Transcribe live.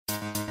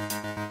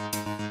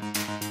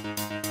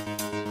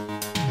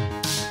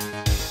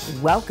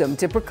Welcome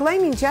to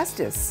Proclaiming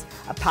Justice,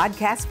 a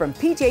podcast from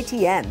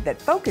PJTN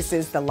that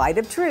focuses the light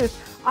of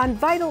truth on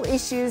vital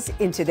issues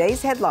in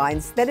today's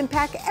headlines that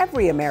impact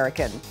every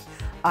American.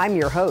 I'm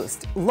your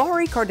host,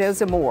 Laurie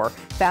Cardoza-Moore,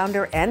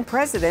 founder and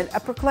president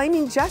of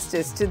Proclaiming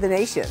Justice to the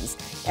Nations,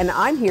 and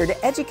I'm here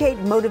to educate,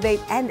 motivate,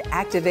 and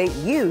activate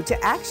you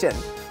to action.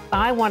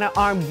 I want to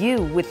arm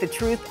you with the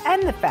truth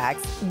and the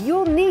facts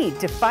you'll need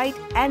to fight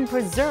and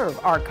preserve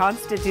our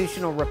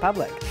constitutional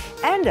republic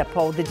and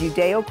uphold the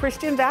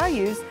Judeo-Christian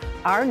values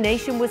our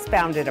nation was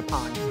founded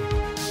upon.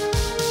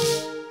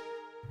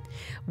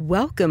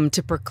 Welcome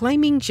to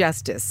Proclaiming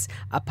Justice,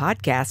 a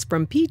podcast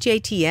from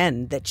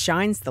PJTN that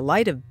shines the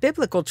light of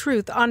biblical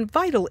truth on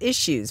vital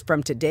issues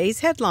from today's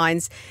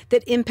headlines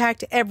that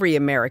impact every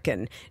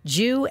American,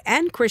 Jew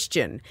and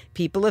Christian,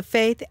 people of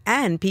faith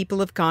and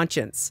people of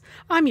conscience.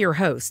 I'm your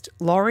host,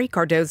 Laurie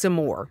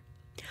Cardoza-Moore.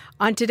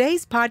 On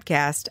today's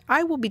podcast,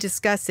 I will be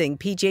discussing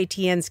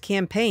PJTN's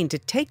campaign to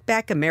take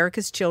back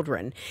America's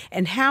children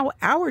and how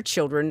our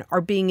children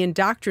are being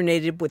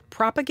indoctrinated with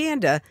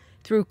propaganda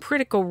through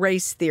critical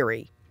race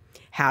theory,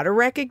 how to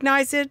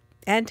recognize it,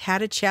 and how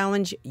to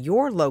challenge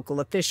your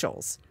local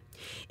officials.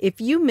 If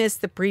you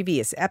missed the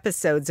previous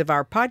episodes of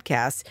our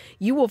podcast,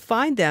 you will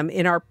find them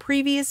in our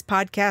previous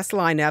podcast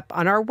lineup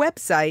on our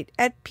website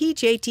at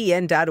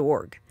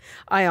pjtn.org.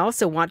 I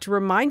also want to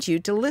remind you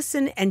to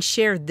listen and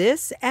share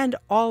this and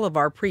all of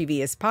our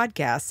previous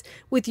podcasts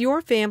with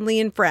your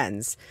family and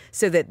friends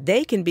so that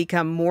they can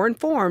become more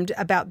informed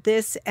about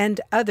this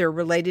and other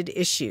related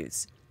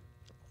issues.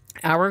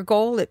 Our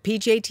goal at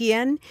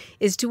PJTN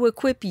is to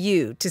equip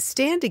you to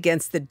stand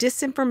against the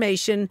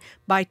disinformation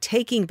by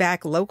taking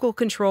back local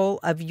control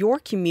of your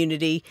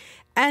community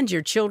and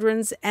your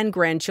children's and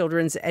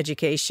grandchildren's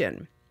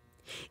education.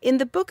 In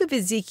the book of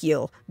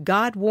Ezekiel,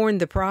 God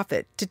warned the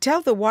prophet to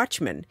tell the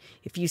watchman,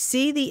 if you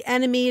see the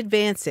enemy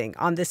advancing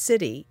on the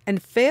city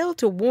and fail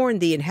to warn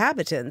the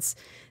inhabitants,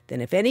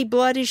 then if any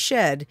blood is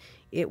shed,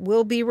 it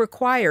will be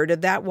required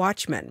of that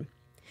watchman.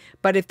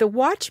 But if the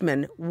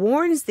watchman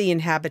warns the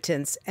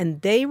inhabitants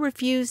and they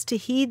refuse to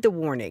heed the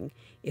warning,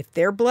 if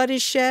their blood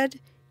is shed,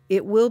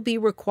 it will be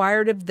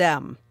required of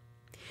them.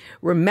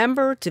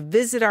 Remember to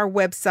visit our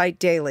website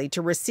daily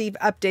to receive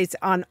updates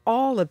on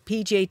all of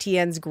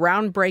PJTN's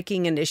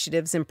groundbreaking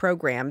initiatives and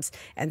programs,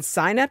 and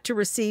sign up to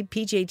receive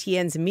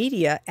PJTN's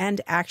media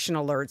and action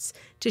alerts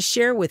to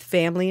share with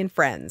family and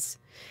friends.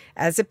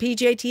 As a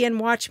PJTN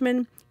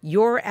watchman,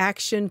 your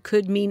action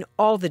could mean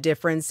all the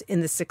difference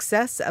in the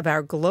success of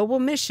our global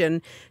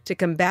mission to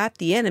combat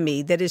the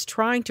enemy that is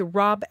trying to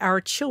rob our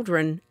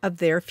children of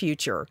their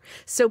future.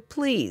 So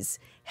please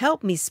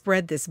help me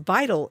spread this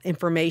vital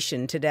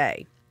information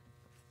today.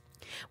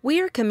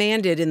 We are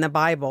commanded in the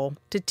Bible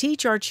to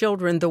teach our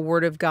children the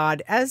Word of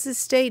God as is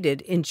stated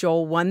in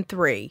Joel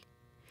 1:3,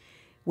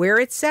 where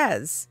it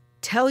says,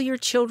 "Tell your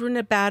children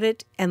about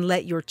it, and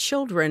let your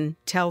children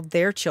tell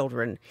their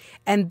children,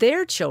 and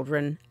their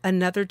children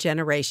another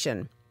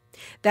generation."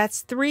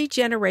 That's 3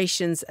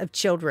 generations of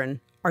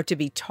children are to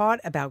be taught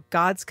about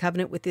God's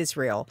covenant with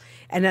Israel,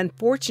 and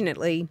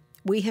unfortunately,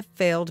 we have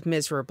failed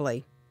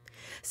miserably.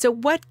 So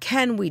what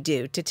can we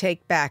do to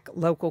take back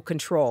local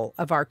control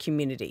of our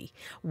community?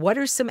 What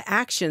are some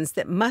actions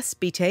that must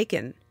be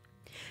taken?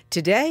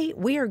 Today,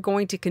 we are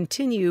going to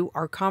continue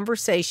our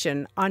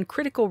conversation on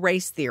critical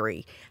race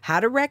theory, how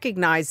to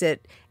recognize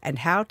it, and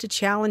how to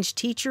challenge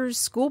teachers,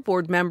 school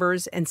board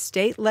members, and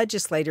state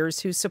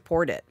legislators who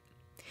support it.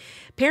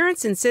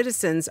 Parents and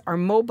citizens are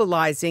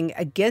mobilizing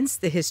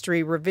against the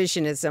history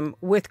revisionism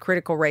with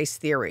critical race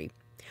theory.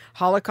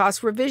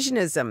 Holocaust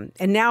revisionism,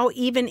 and now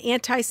even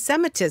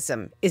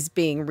anti-Semitism is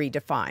being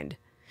redefined.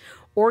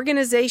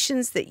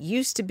 Organizations that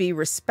used to be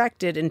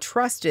respected and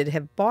trusted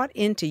have bought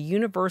into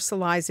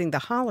universalizing the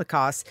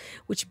Holocaust,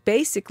 which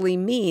basically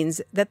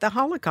means that the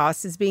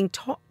Holocaust is being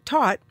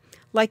taught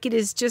like it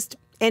is just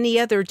any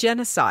other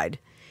genocide.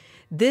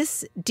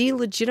 This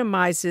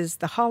delegitimizes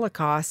the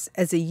Holocaust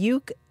as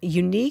a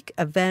unique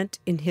event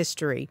in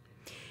history,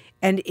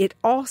 and it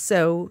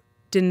also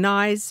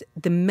denies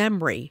the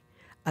memory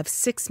of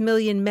 6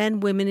 million men,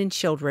 women, and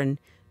children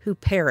who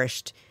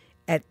perished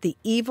at the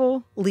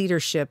evil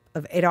leadership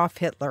of Adolf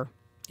Hitler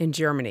in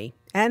Germany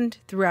and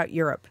throughout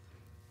Europe.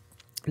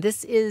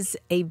 This is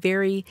a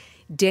very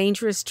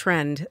dangerous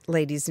trend,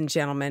 ladies and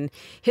gentlemen.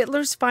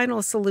 Hitler's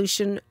final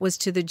solution was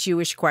to the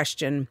Jewish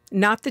question,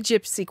 not the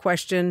Gypsy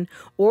question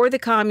or the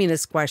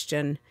communist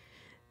question.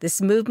 This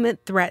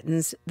movement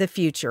threatens the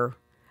future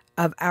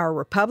of our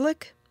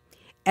republic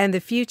and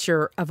the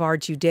future of our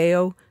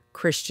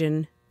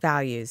Judeo-Christian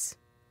values.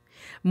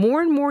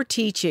 More and more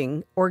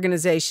teaching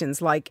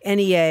organizations like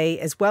NEA,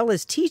 as well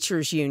as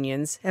teachers'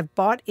 unions, have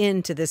bought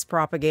into this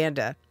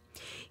propaganda.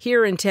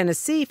 Here in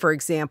Tennessee, for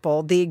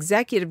example, the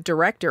executive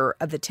director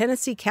of the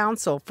Tennessee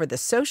Council for the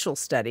Social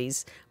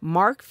Studies,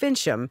 Mark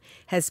Fincham,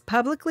 has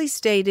publicly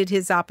stated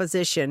his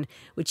opposition,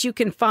 which you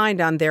can find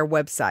on their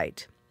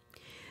website.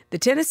 The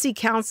Tennessee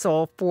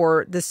Council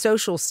for the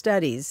Social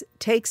Studies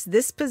takes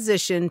this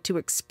position to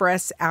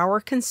express our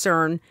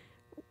concern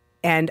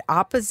and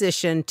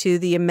opposition to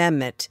the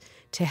amendment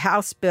to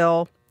House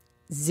Bill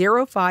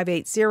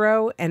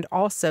 0580 and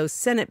also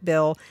Senate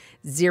Bill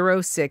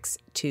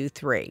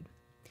 0623.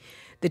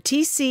 The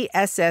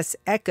TCSS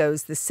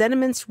echoes the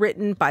sentiments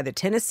written by the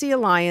Tennessee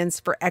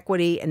Alliance for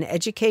Equity and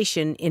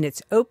Education in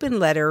its open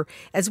letter,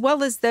 as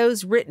well as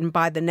those written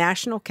by the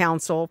National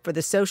Council for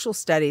the Social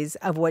Studies,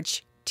 of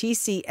which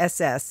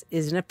TCSS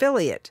is an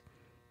affiliate.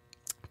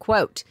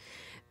 Quote,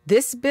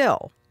 "This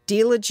bill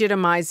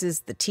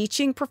delegitimizes the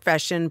teaching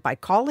profession by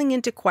calling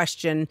into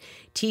question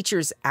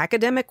teachers'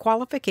 academic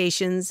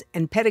qualifications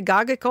and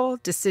pedagogical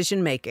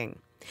decision-making.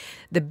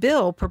 The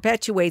bill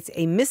perpetuates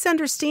a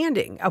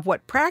misunderstanding of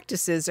what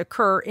practices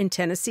occur in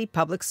Tennessee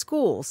public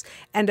schools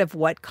and of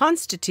what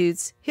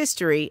constitutes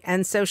history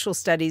and social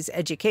studies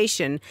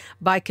education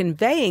by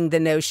conveying the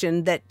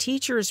notion that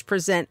teachers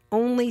present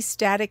only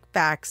static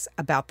facts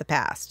about the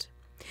past.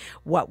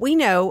 What we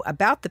know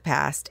about the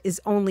past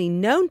is only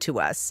known to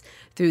us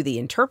through the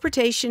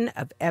interpretation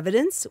of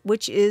evidence,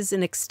 which is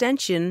an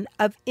extension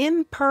of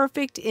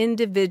imperfect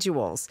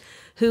individuals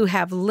who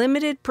have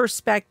limited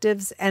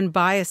perspectives and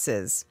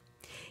biases.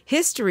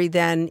 History,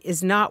 then,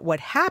 is not what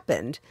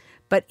happened,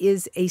 but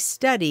is a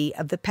study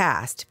of the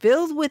past,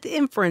 filled with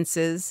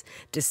inferences,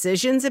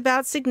 decisions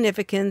about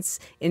significance,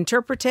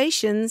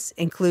 interpretations,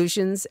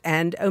 inclusions,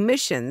 and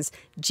omissions,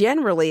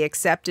 generally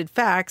accepted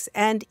facts,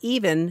 and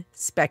even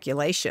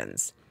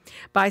speculations.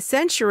 By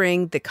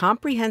censuring the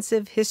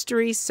comprehensive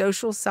history,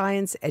 social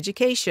science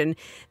education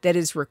that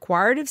is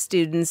required of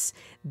students,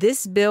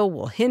 this bill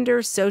will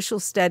hinder social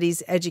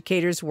studies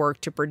educators' work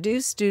to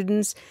produce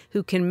students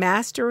who can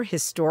master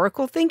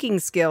historical thinking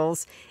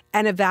skills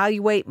and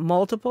evaluate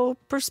multiple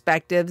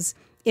perspectives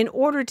in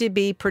order to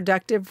be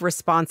productive,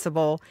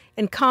 responsible,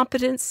 and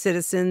competent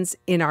citizens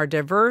in our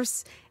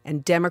diverse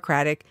and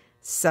democratic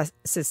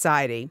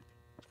society."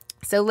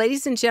 So,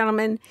 ladies and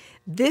gentlemen,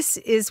 this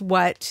is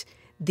what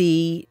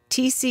the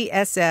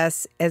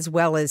TCSS, as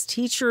well as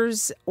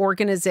teachers'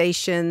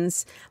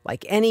 organizations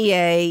like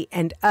NEA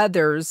and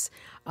others,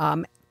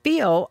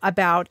 feel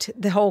about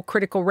the whole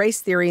critical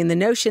race theory and the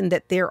notion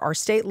that there are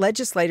state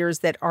legislators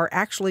that are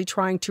actually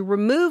trying to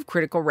remove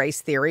critical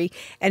race theory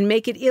and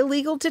make it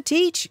illegal to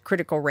teach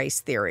critical race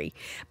theory.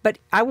 But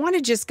I want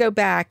to just go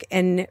back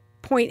and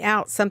point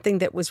out something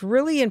that was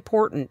really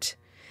important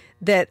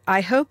that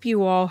I hope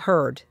you all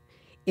heard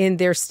in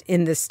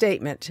the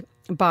statement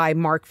by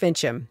Mark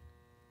Fincham,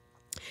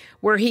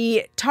 where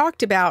he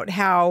talked about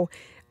how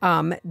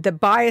the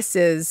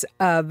biases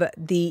of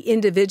the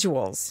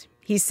individuals.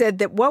 He said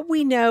that what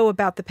we know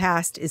about the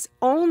past is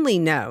only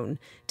known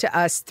to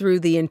us through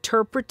the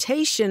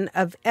interpretation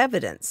of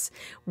evidence,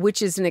 which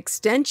is an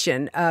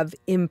extension of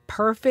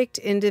imperfect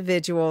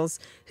individuals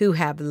who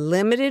have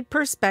limited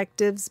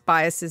perspectives,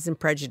 biases, and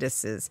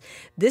prejudices.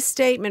 This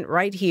statement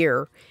right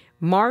here,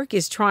 Mark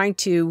is trying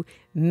to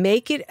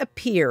make it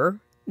appear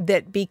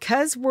that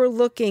because we're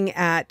looking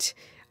at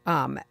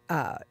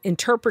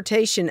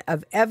interpretation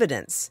of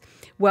evidence,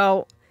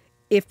 well,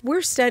 if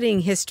we're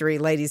studying history,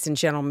 ladies and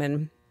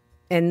gentlemen,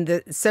 and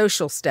the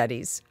social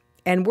studies,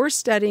 and we're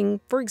studying,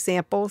 for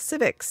example,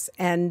 civics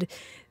and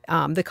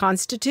the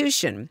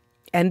Constitution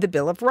and the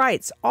Bill of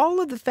Rights,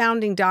 all of the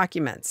founding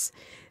documents,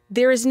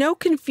 there is no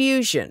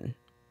confusion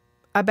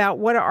about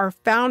what our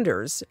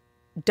founders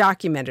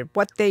documented,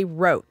 what they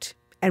wrote,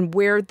 and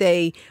what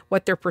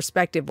their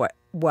perspective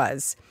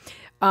was.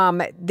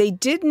 They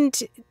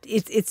didn't,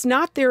 it's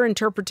not their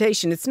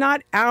interpretation. It's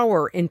not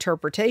our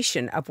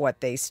interpretation of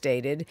what they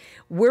stated.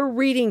 We're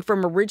reading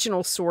from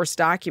original source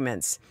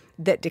documents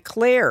that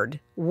declared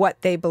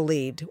what they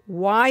believed,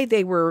 why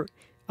they were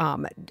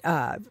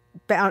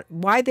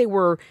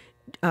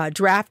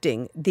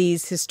drafting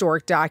these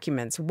historic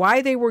documents,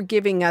 why they were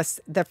giving us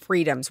the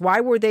freedoms,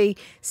 why were they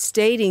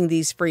stating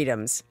these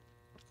freedoms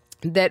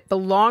that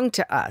belong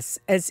to us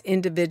as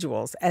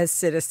individuals, as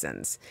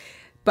citizens.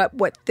 But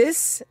what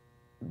this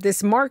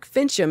Mark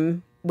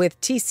Fincham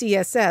with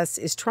TCSS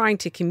is trying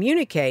to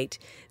communicate,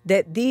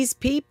 that these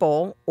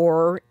people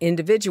or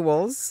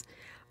individuals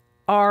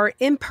are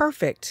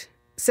imperfect.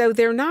 So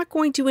they're not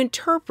going to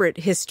interpret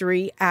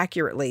history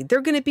accurately. They're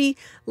going to be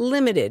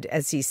limited,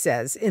 as he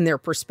says, in their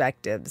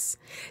perspectives.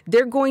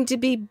 They're going to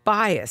be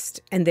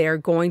biased, and they are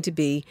going to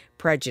be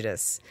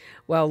prejudiced.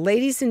 Well,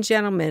 ladies and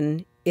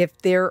gentlemen, if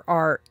there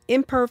are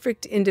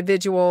imperfect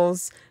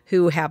individuals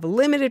who have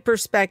limited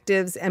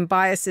perspectives and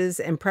biases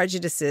and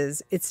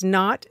prejudices, it's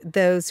not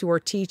those who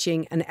are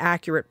teaching an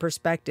accurate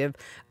perspective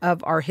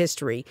of our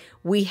history.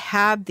 We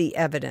have the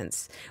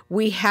evidence.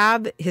 We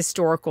have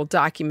historical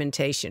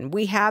documentation.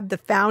 We have the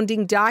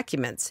founding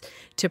documents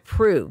to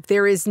prove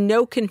there is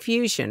no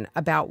confusion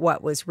about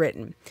what was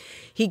written.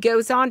 He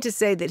goes on to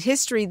say that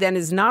history then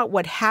is not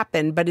what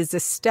happened, but is a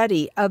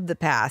study of the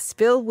past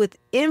filled with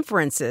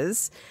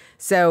inferences.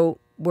 So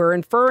we're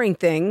inferring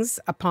things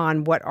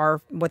upon what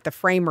the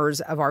framers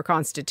of our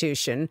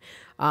Constitution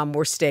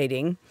were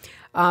stating.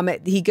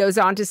 He goes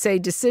on to say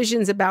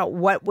decisions about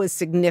what was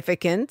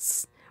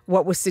significant,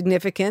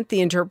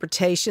 the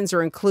interpretations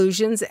or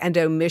inclusions and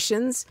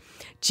omissions,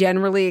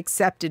 generally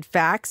accepted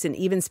facts, and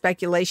even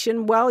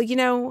speculation. Well,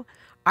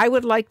 I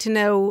would like to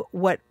know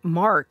what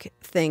Mark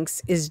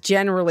thinks is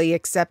generally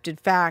accepted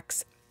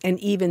facts and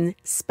even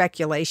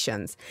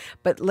speculations.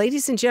 But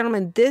ladies and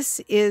gentlemen, this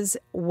is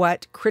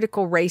what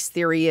critical race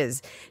theory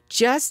is.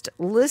 Just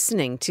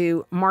listening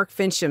to Mark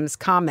Fincham's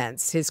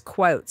comments, his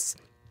quotes,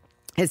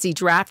 as he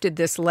drafted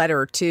this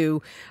letter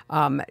to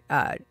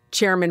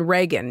Chairman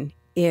Reagan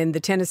in the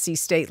Tennessee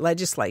state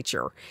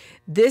legislature.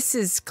 This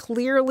is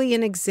clearly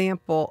an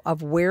example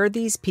of where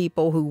these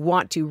people who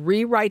want to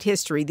rewrite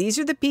history, these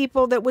are the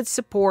people that would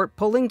support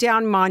pulling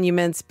down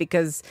monuments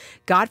because,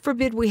 God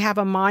forbid, we have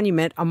a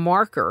monument, a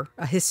marker,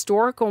 a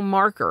historical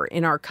marker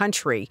in our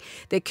country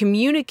that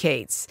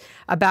communicates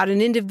about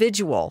an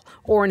individual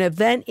or an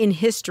event in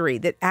history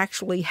that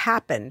actually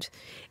happened,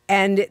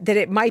 and that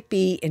it might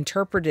be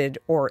interpreted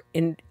or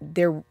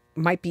there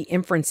might be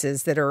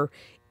inferences that are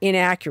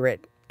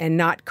inaccurate and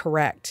not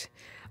correct.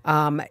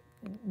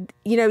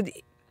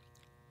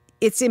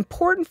 It's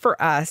important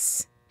for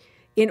us,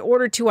 in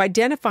order to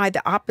identify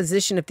the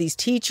opposition of these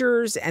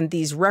teachers and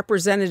these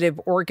representative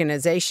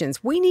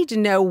organizations, we need to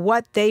know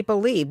what they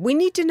believe. We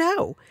need to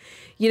know,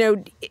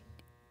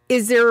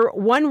 is there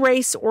one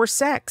race or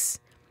sex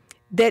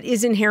that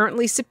is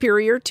inherently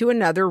superior to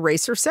another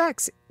race or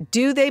sex?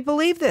 Do they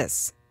believe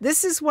this?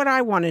 This is what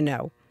I want to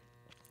know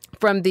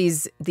from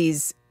these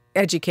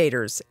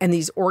educators and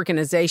these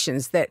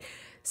organizations that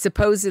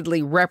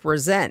supposedly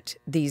represent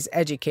these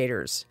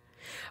educators.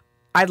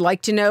 I'd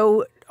like to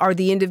know, are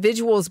the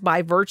individuals,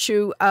 by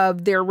virtue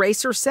of their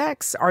race or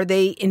sex, are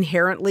they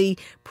inherently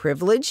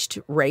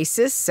privileged,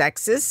 racist,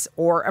 sexist,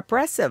 or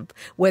oppressive,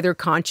 whether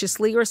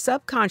consciously or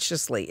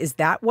subconsciously? Is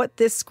that what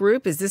this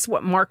group, is this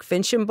what Mark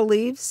Fincham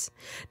believes?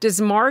 Does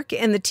Mark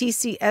and the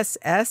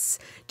TCSS,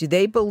 do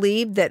they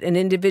believe that an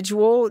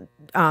individual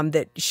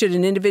should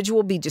an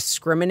individual be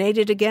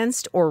discriminated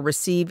against or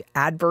receive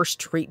adverse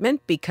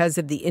treatment because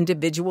of the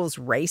individual's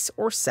race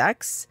or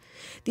sex?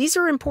 These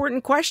are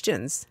important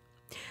questions.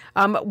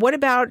 What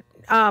about,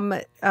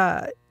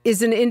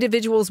 is an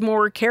individual's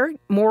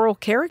moral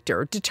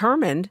character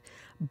determined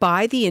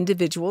by the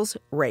individual's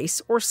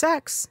race or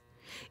sex?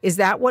 Is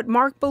that what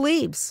Mark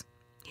believes?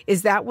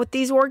 Is that what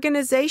these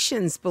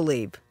organizations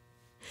believe?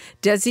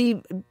 Does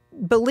he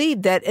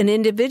believe that an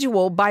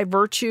individual, by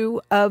virtue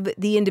of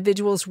the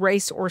individual's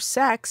race or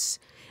sex,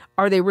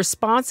 are they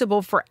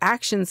responsible for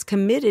actions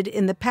committed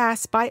in the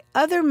past by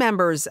other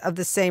members of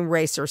the same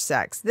race or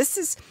sex? This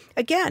is,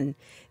 again,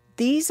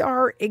 these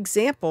are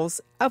examples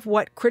of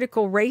what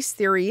critical race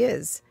theory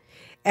is.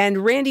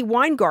 And Randy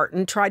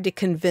Weingarten tried to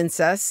convince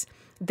us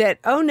that,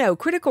 oh no,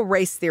 critical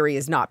race theory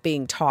is not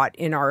being taught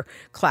in our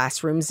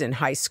classrooms in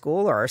high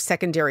school or our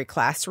secondary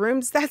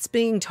classrooms. That's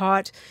being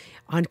taught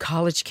on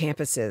college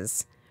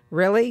campuses.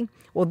 Really?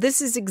 Well,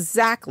 this is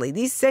exactly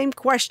these same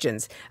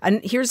questions.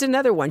 And here's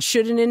another one.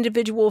 Should an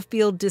individual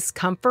feel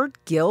discomfort,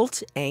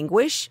 guilt,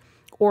 anguish,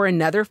 or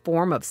another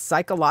form of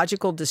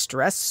psychological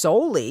distress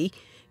solely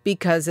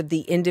because of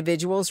the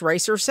individual's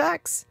race or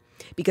sex?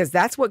 Because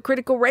that's what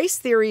critical race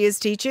theory is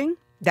teaching.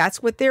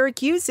 That's what they're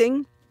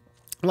accusing.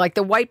 Like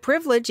the white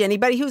privilege,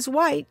 anybody who's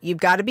white, you've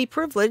got to be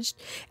privileged.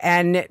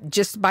 And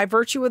just by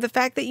virtue of the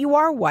fact that you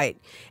are white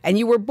and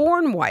you were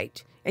born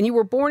white and you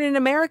were born in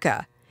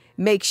America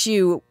makes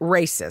you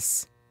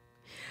racist.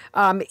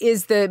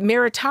 Is the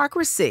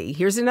meritocracy,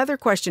 here's another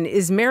question,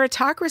 is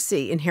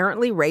meritocracy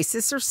inherently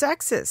racist or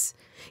sexist?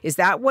 Is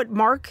that what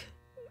Mark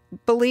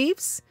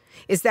believes?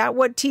 Is that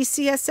what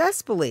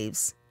TCSS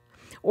believes?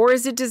 Or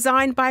is it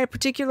designed by a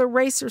particular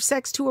race or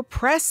sex to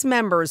oppress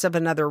members of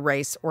another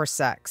race or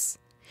sex?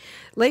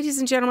 Ladies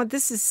and gentlemen,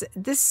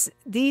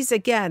 these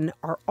again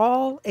are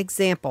all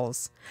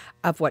examples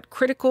of what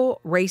critical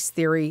race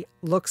theory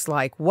looks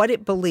like, what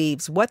it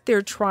believes, what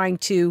they're trying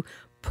to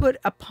put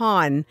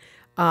upon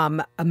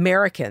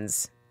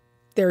Americans.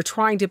 They're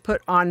trying to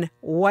put on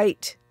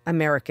white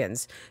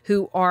Americans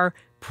who are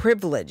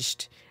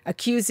privileged,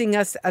 accusing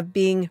us of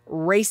being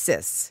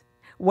racist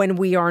when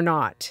we are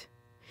not.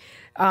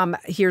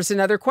 Here's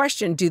another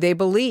question. Do they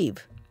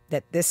believe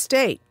that this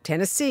state,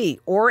 Tennessee,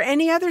 or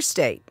any other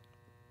state,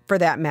 for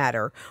that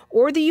matter,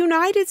 or the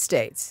United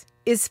States,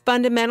 is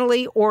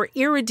fundamentally or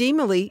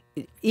irredeemably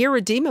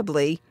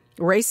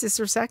racist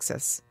or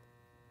sexist?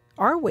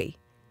 Are we?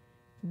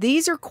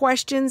 These are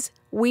questions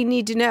we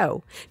need to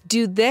know.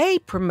 Do they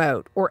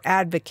promote or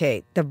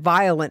advocate the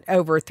violent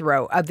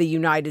overthrow of the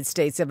United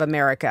States of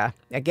America?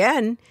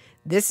 Again,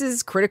 this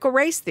is critical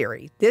race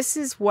theory. This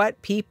is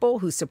what people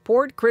who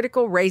support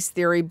critical race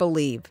theory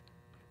believe,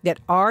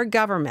 that our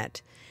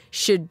government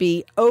should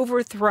be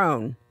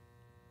overthrown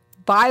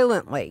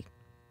violently.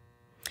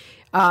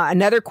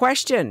 Another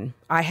question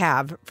I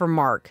have for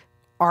Mark.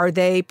 Are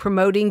they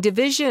promoting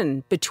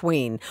division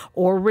between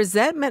or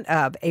resentment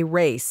of a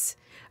race,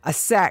 a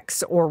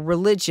sex or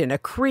religion, a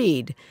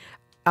creed,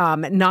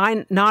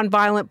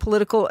 nonviolent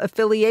political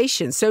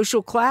affiliation,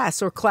 social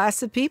class, or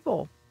class of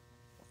people?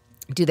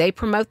 Do they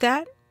promote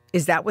that?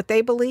 Is that what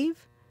they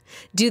believe?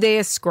 Do they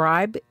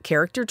ascribe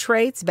character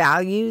traits,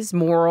 values,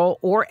 moral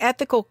or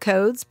ethical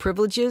codes,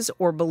 privileges,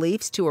 or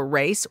beliefs to a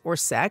race or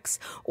sex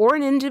or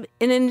an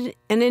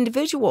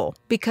individual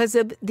because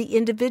of the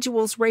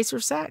individual's race or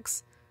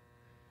sex?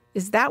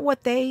 Is that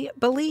what they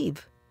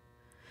believe?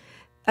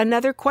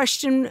 Another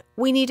question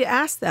we need to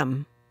ask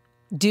them: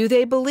 do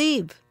they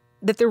believe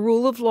that the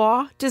rule of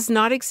law does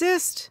not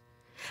exist,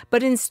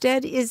 but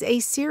instead is a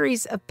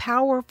series of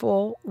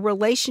powerful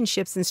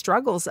relationships and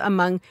struggles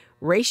among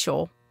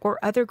racial or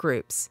other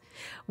groups?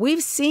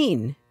 We've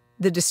seen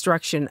the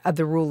destruction of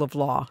the rule of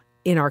law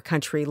in our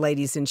country,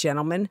 ladies and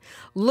gentlemen.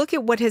 Look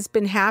at what has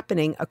been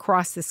happening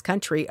across this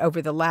country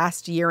over the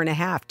last year and a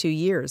half, 2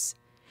 years.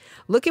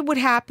 Look at what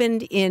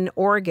happened in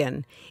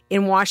Oregon,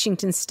 in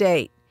Washington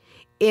State,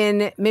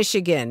 in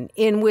Michigan,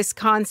 in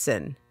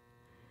Wisconsin,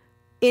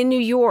 in New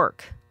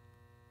York.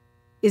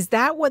 Is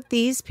that what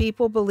these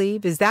people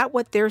believe? Is that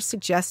what they're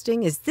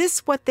suggesting? Is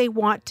this what they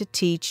want to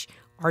teach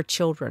our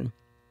children?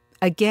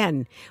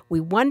 Again, we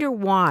wonder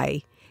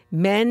why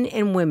men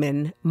and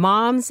women,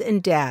 moms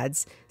and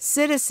dads,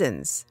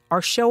 citizens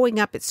are showing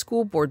up at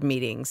school board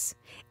meetings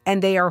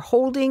and they are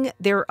holding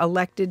their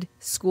elected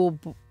school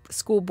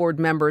board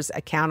members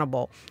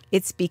accountable.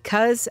 It's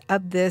because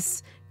of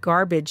this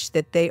garbage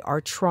that they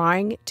are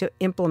trying to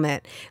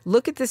implement.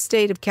 Look at the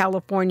state of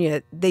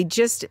California. They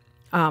just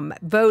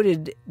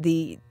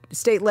the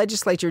state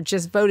legislature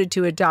just voted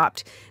to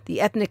adopt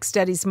the ethnic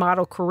studies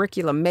model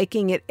curriculum,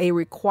 making it a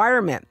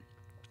requirement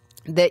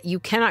that you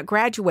cannot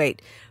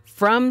graduate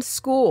from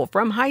school,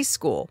 from high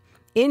school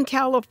in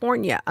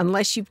California,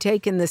 unless you've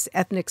taken this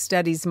ethnic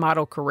studies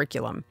model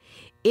curriculum.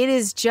 It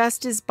is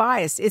just as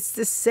biased. It's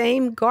the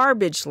same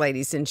garbage,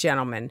 ladies and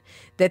gentlemen,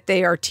 that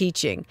they are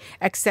teaching,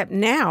 except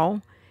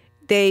now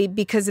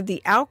because of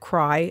the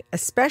outcry,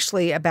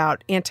 especially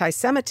about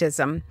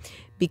anti-Semitism,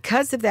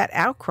 because of that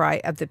outcry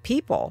of the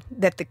people,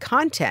 that the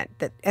content,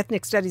 that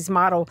ethnic studies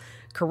model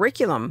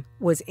curriculum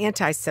was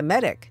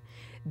anti-Semitic,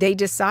 they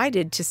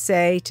decided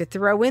to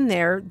throw in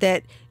there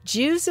that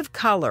Jews of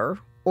color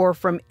or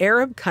from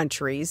Arab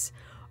countries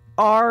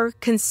are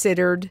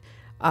considered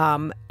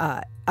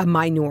a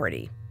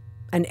minority,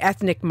 an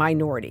ethnic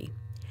minority.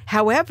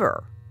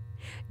 However,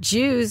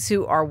 Jews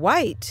who are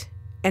white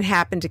and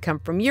happen to come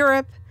from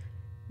Europe,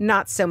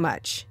 not so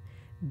much.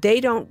 They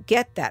don't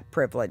get that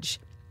privilege.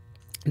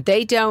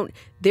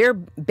 They're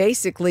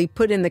basically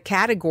put in the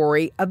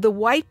category of the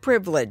white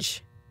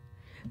privilege.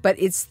 But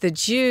it's the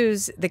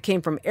Jews that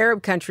came from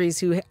Arab countries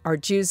who are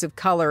Jews of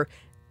color,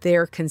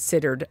 they're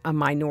considered a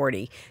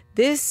minority.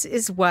 This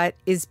is what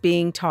is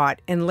being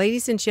taught. And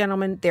ladies and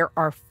gentlemen, there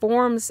are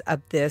forms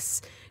of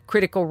this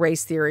critical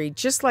race theory,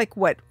 just like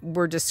what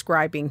we're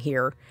describing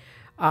here,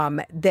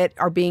 that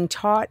are being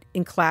taught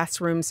in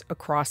classrooms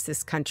across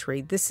this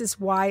country. This is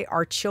why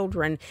our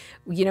children,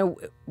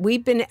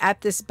 we've been at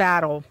this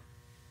battle,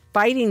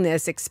 fighting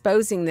this,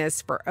 exposing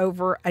this for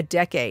over a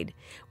decade.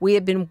 We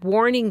have been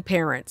warning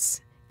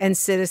parents and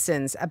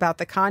citizens about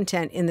the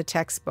content in the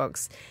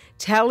textbooks,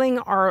 telling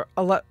our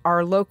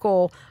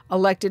local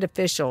elected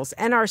officials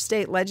and our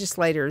state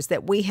legislators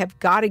that we have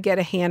got to get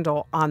a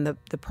handle on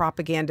the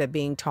propaganda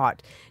being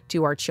taught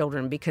to our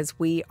children, because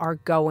we are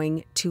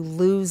going to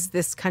lose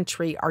this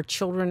country. Our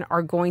children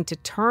are going to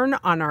turn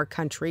on our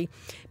country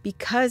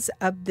because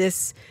of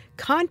this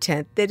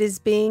content that is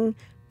being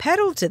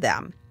peddled to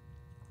them.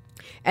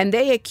 And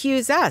they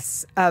accuse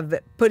us of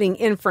putting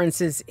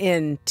inferences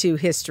into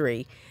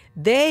history.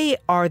 They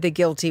are the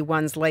guilty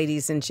ones,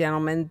 ladies and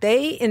gentlemen.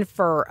 They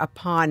infer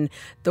upon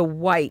the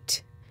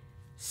white,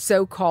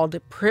 so-called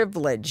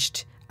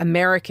privileged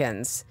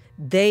Americans.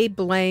 They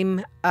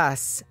blame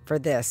us for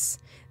this.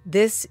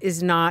 This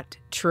is not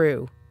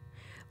true.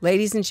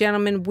 Ladies and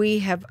gentlemen, we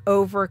have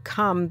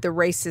overcome the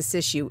racist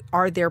issue.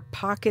 Are there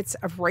pockets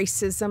of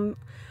racism?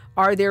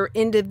 Are there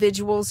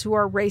individuals who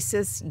are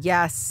racist?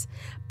 Yes.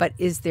 But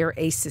is there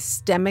a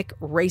systemic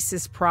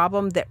racist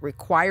problem that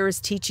requires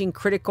teaching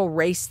critical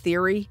race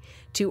theory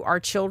to our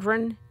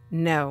children?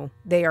 No.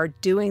 They are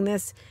doing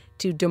this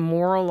to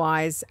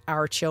demoralize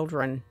our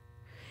children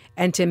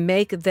and to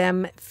make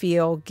them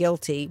feel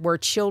guilty. Where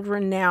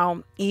children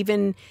now,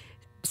 even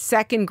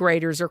second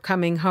graders, are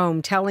coming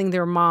home telling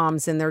their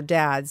moms and their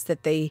dads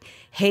that they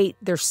hate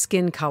their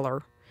skin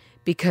color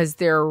because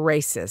they're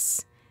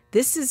racist.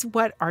 This is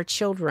what our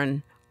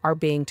children are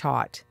being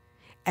taught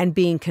and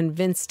being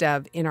convinced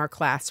of in our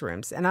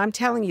classrooms. And I'm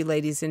telling you,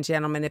 ladies and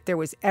gentlemen, if there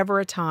was ever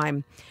a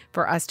time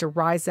for us to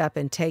rise up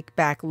and take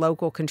back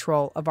local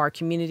control of our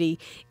community,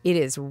 it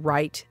is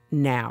right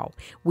now.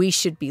 We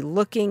should be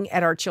looking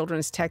at our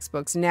children's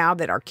textbooks now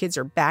that our kids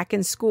are back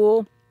in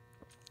school.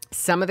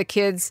 Some of the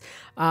kids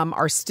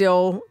are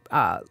still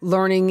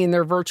learning in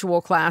their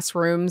virtual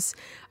classrooms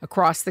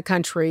across the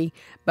country,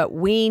 but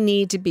we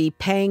need to be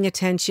paying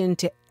attention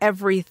to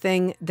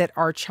everything that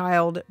our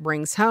child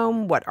brings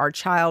home, what our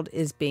child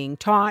is being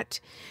taught,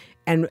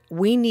 and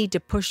we need to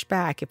push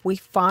back. If we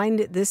find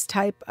this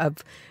type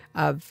of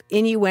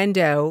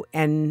innuendo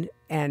and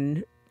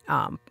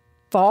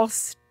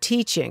false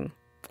teaching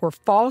or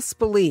false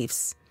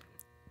beliefs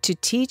to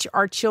teach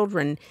our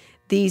children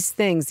these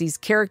things, these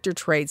character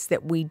traits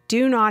that we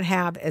do not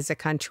have as a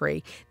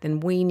country, then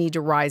we need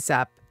to rise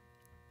up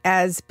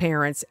as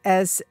parents,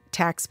 as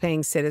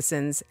tax-paying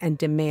citizens, and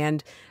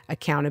demand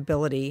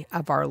accountability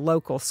of our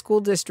local school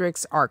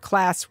districts, our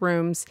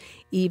classrooms,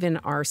 even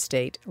our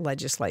state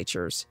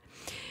legislatures.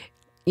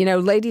 You know,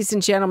 ladies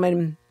and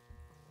gentlemen,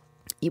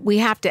 we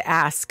have to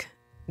ask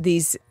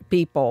these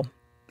people,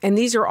 and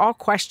these are all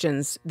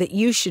questions that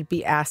you should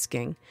be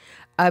asking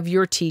of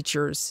your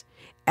teachers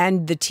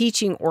and the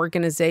teaching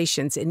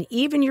organizations and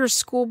even your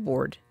school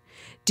board.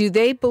 Do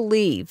they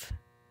believe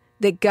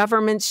that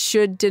governments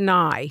should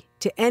deny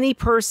to any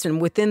person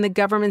within the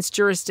government's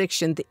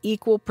jurisdiction the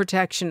equal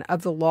protection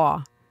of the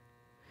law?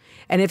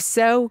 And if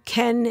so,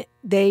 can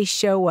they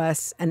show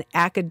us an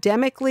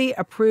academically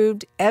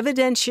approved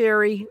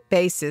evidentiary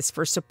basis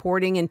for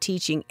supporting and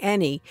teaching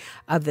any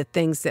of the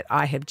things that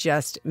I have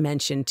just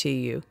mentioned to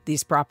you,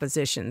 these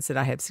propositions that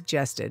I have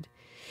suggested?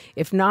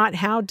 If not,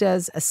 how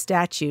does a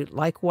statute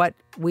like what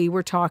we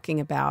were talking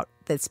about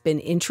that's been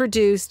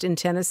introduced in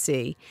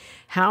Tennessee,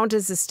 how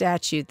does a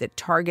statute that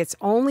targets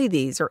only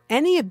these or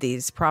any of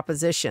these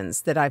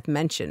propositions that I've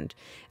mentioned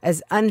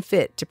as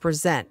unfit to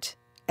present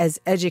as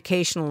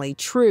educationally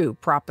true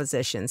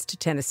propositions to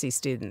Tennessee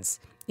students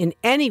in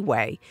any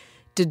way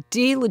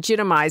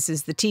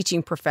delegitimizes the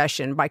teaching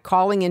profession by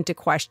calling into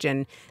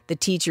question the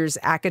teacher's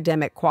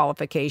academic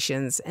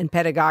qualifications and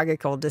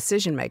pedagogical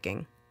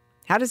decision-making?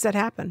 How does that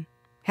happen?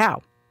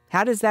 How?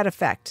 How does that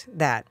affect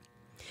that?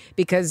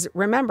 Because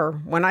remember,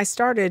 when I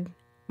started,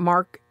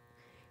 Mark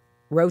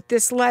wrote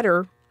this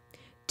letter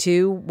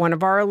to one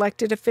of our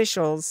elected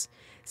officials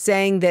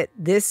saying that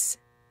this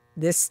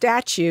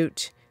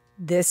statute,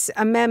 this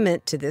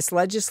amendment to this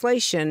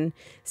legislation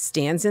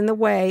stands in the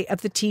way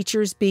of the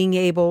teachers being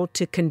able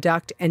to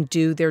conduct and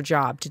do their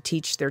job, to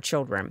teach their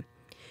children.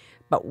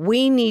 But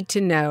we need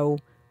to know,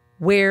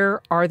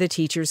 where are the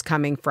teachers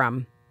coming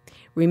from?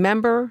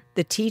 Remember,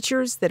 the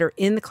teachers that are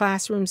in the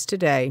classrooms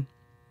today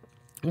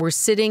were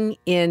sitting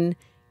in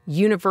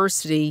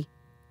university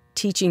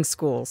teaching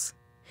schools.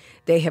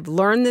 They have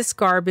learned this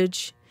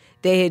garbage.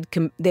 They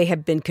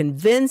have been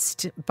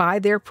convinced by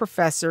their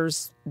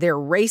professors, their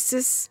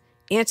racist,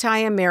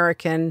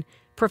 anti-American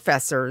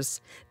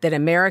professors, that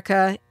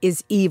America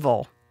is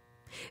evil,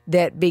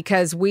 that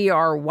because we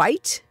are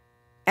white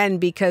and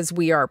because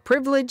we are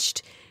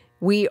privileged,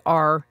 we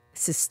are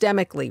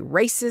systemically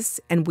racist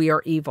and we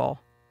are evil.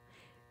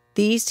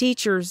 These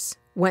teachers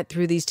went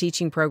through these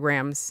teaching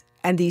programs,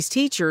 and these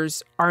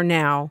teachers are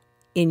now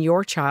in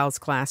your child's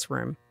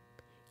classroom.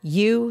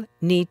 You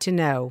need to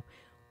know,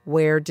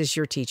 where does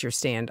your teacher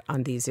stand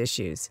on these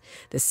issues?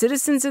 The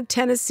citizens of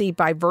Tennessee,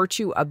 by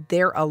virtue of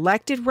their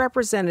elected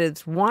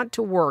representatives, want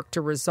to work to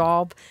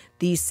resolve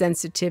these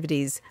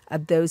sensitivities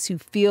of those who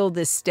feel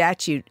this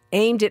statute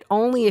aimed at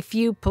only a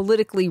few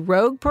politically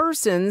rogue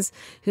persons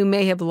who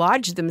may have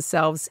lodged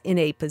themselves in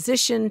a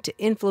position to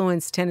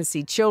influence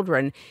Tennessee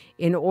children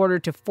in order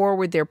to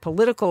forward their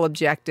political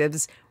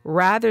objectives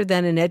rather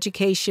than an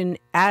education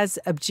as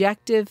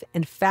objective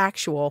and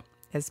factual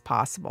as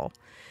possible.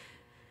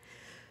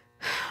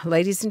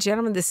 Ladies and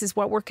gentlemen, this is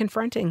what we're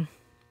confronting.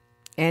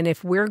 And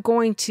if we're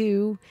going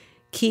to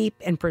keep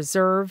and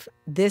preserve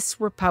this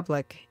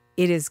republic,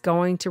 it is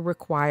going to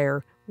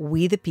require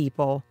we the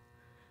people,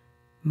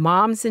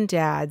 moms and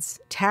dads,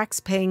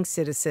 tax-paying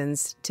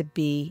citizens, to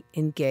be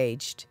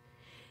engaged,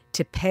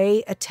 to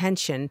pay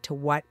attention to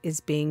what is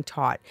being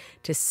taught,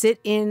 to sit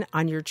in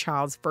on your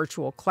child's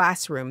virtual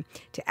classroom,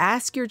 to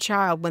ask your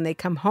child when they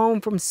come home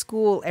from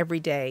school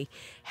every day,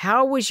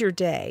 how was your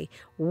day?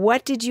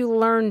 What did you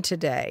learn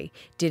today?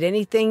 Did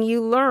anything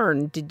you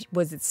learn,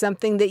 was it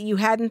something that you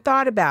hadn't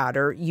thought about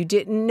or you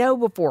didn't know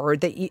before or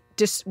that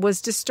just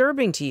was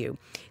disturbing to you?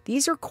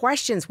 These are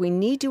questions. We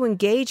need to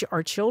engage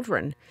our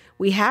children.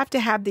 We have to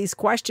have these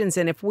questions.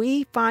 And if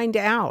we find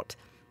out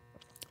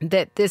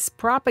that this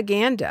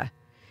propaganda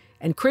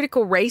and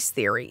critical race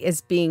theory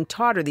is being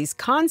taught, or these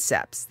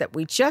concepts that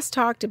we just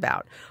talked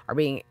about are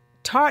being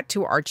taught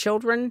to our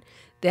children,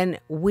 then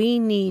we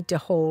need to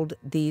hold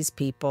these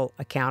people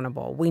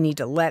accountable. We need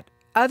to let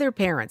other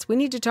parents, we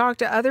need to talk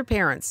to other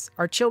parents,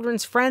 our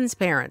children's friends'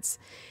 parents,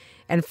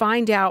 and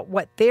find out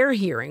what they're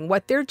hearing,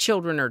 what their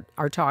children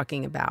are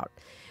talking about.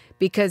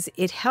 Because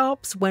it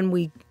helps when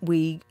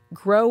we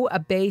grow a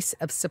base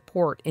of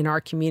support in our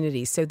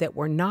community so that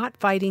we're not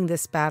fighting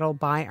this battle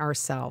by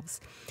ourselves.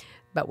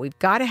 But we've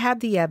got to have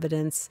the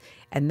evidence,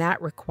 and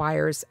that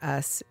requires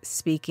us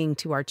speaking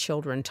to our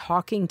children,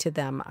 talking to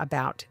them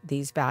about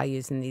these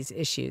values and these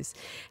issues.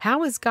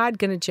 How is God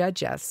going to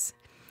judge us?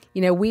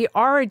 You know, we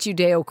are a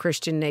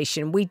Judeo-Christian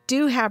nation. We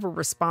do have a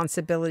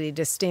responsibility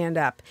to stand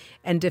up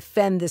and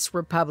defend this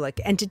republic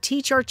and to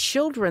teach our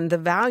children the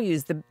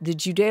values, the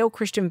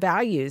Judeo-Christian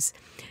values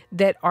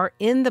that are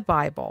in the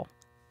Bible,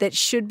 that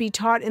should be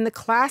taught in the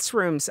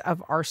classrooms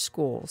of our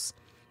schools.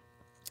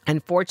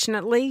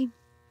 Unfortunately,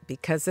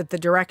 because of the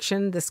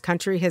direction this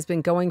country has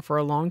been going for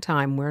a long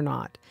time, we're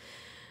not.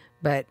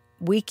 But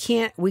we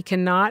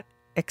cannot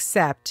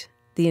accept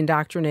the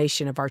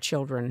indoctrination of our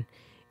children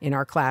in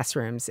our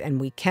classrooms,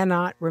 and we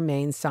cannot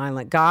remain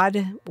silent.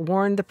 God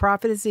warned the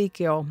prophet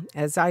Ezekiel,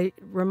 as I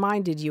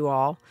reminded you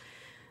all,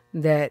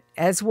 that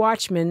as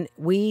watchmen,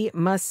 we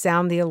must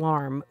sound the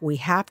alarm. We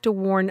have to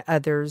warn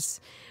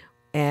others.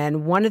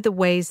 And one of the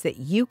ways that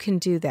you can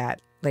do that,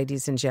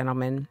 ladies and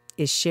gentlemen,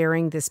 is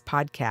sharing this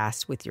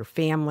podcast with your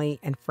family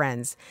and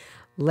friends,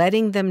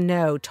 letting them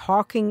know,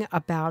 talking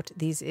about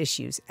these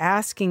issues,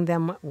 asking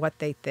them what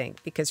they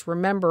think. Because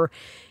remember,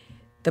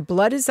 the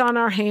blood is on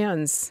our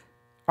hands.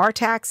 Our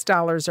tax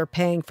dollars are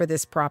paying for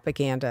this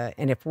propaganda.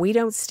 And if we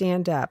don't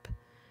stand up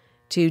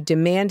to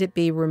demand it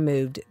be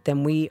removed,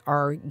 then we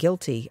are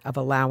guilty of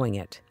allowing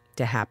it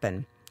to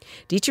happen.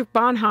 Dietrich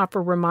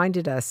Bonhoeffer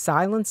reminded us,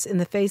 silence in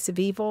the face of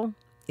evil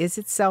is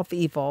itself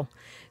evil.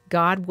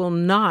 God will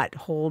not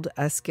hold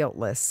us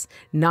guiltless.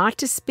 Not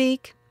to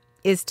speak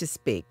is to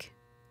speak,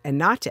 and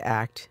not to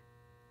act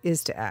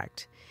is to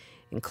act.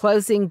 In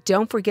closing,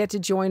 don't forget to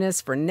join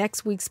us for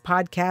next week's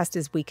podcast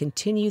as we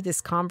continue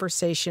this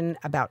conversation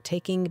about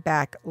taking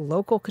back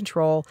local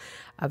control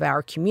of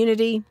our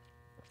community.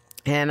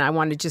 And I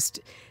want to just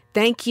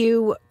thank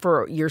you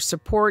for your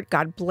support.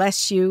 God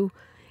bless you.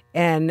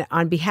 And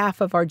on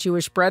behalf of our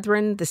Jewish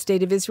brethren, the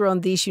State of Israel,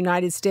 and these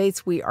United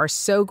States, we are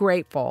so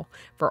grateful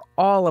for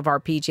all of our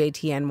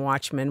PJTN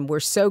watchmen. We're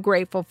so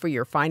grateful for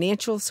your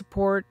financial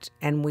support,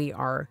 and we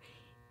are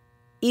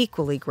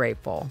equally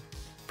grateful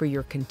for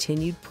your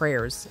continued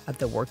prayers of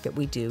the work that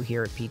we do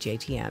here at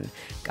PJTN.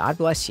 God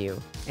bless you,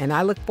 and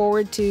I look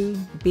forward to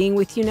being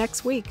with you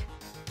next week.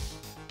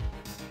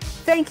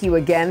 Thank you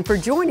again for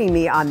joining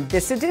me on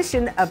this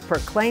edition of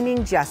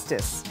Proclaiming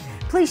Justice.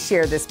 Please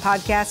share this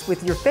podcast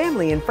with your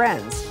family and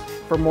friends.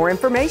 For more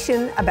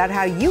information about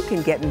how you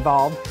can get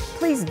involved,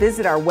 please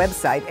visit our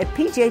website at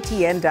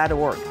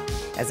pjtn.org.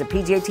 As a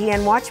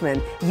PJTN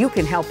watchman, you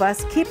can help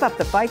us keep up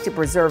the fight to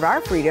preserve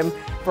our freedom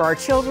for our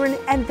children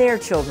and their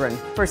children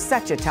for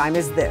such a time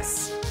as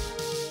this.